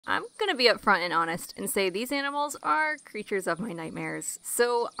I'm gonna be upfront and honest and say these animals are creatures of my nightmares,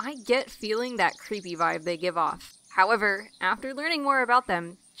 so I get feeling that creepy vibe they give off. However, after learning more about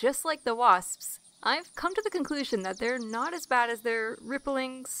them, just like the wasps, I've come to the conclusion that they're not as bad as their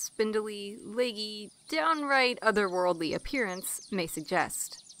rippling, spindly, leggy, downright otherworldly appearance may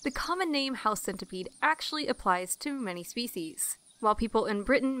suggest. The common name house centipede actually applies to many species. While people in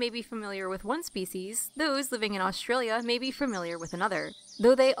Britain may be familiar with one species, those living in Australia may be familiar with another,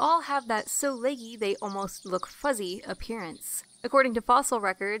 though they all have that so leggy they almost look fuzzy appearance. According to fossil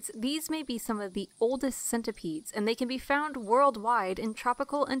records, these may be some of the oldest centipedes, and they can be found worldwide in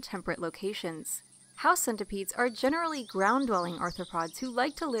tropical and temperate locations. House centipedes are generally ground-dwelling arthropods who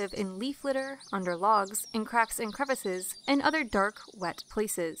like to live in leaf litter, under logs, in cracks and crevices, and other dark, wet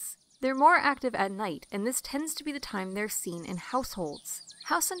places. They're more active at night, and this tends to be the time they're seen in households.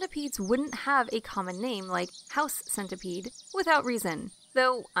 House centipedes wouldn't have a common name like house centipede without reason,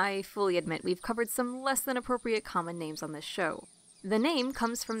 though I fully admit we've covered some less than appropriate common names on this show. The name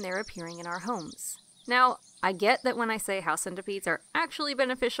comes from their appearing in our homes. Now, I get that when I say house centipedes are actually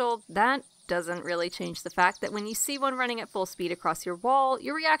beneficial, that doesn't really change the fact that when you see one running at full speed across your wall,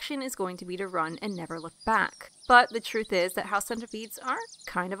 your reaction is going to be to run and never look back. But the truth is that house centipedes are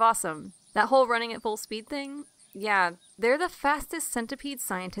kind of awesome. That whole running at full speed thing? Yeah, they're the fastest centipede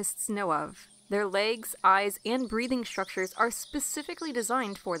scientists know of. Their legs, eyes, and breathing structures are specifically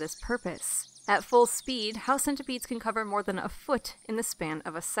designed for this purpose. At full speed, house centipedes can cover more than a foot in the span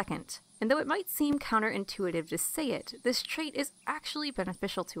of a second. And though it might seem counterintuitive to say it, this trait is actually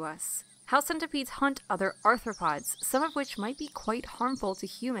beneficial to us. House centipedes hunt other arthropods, some of which might be quite harmful to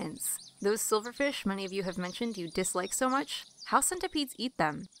humans. Those silverfish many of you have mentioned you dislike so much, house centipedes eat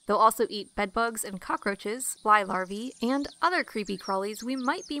them. They'll also eat bedbugs and cockroaches, fly larvae, and other creepy crawlies we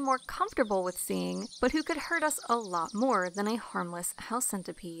might be more comfortable with seeing, but who could hurt us a lot more than a harmless house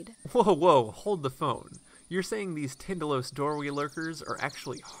centipede. Whoa, hold the phone. You're saying these Tindalos doorway lurkers are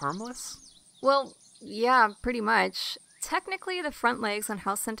actually harmless? Well, yeah, pretty much. Technically, the front legs on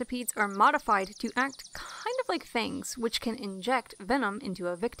house centipedes are modified to act kind of like fangs, which can inject venom into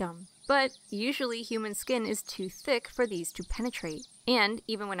a victim. But usually human skin is too thick for these to penetrate. And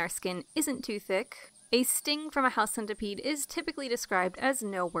even when our skin isn't too thick, a sting from a house centipede is typically described as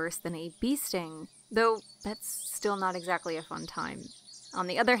no worse than a bee sting, though that's still not exactly a fun time. On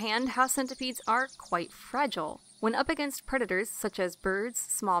the other hand, house centipedes are quite fragile. When up against predators such as birds,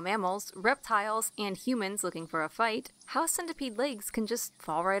 small mammals, reptiles, and humans looking for a fight, house centipede legs can just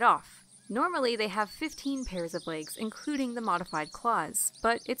fall right off. Normally they have 15 pairs of legs, including the modified claws,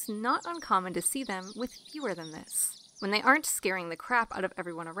 but it's not uncommon to see them with fewer than this. When they aren't scaring the crap out of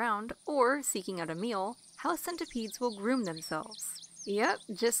everyone around, or seeking out a meal, house centipedes will groom themselves. Yep,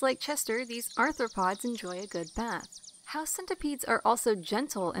 just like Chester, these arthropods enjoy a good bath. House centipedes are also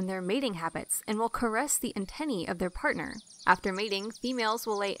gentle in their mating habits and will caress the antennae of their partner. After mating, females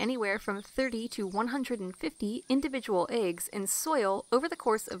will lay anywhere from 30 to 150 individual eggs in soil over the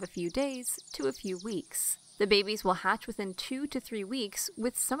course of a few days to a few weeks. The babies will hatch within 2 to 3 weeks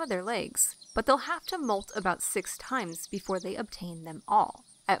with some of their legs, but they'll have to molt about 6 times before they obtain them all.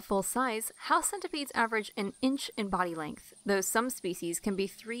 At full size, house centipedes average an inch in body length, though some species can be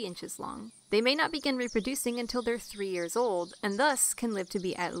 3 inches long. They may not begin reproducing until they're 3 years old, and thus can live to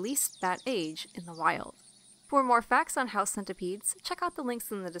be at least that age in the wild. For more facts on house centipedes, check out the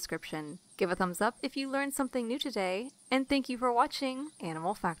links in the description. Give a thumbs up if you learned something new today, and thank you for watching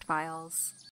Animal Fact Files.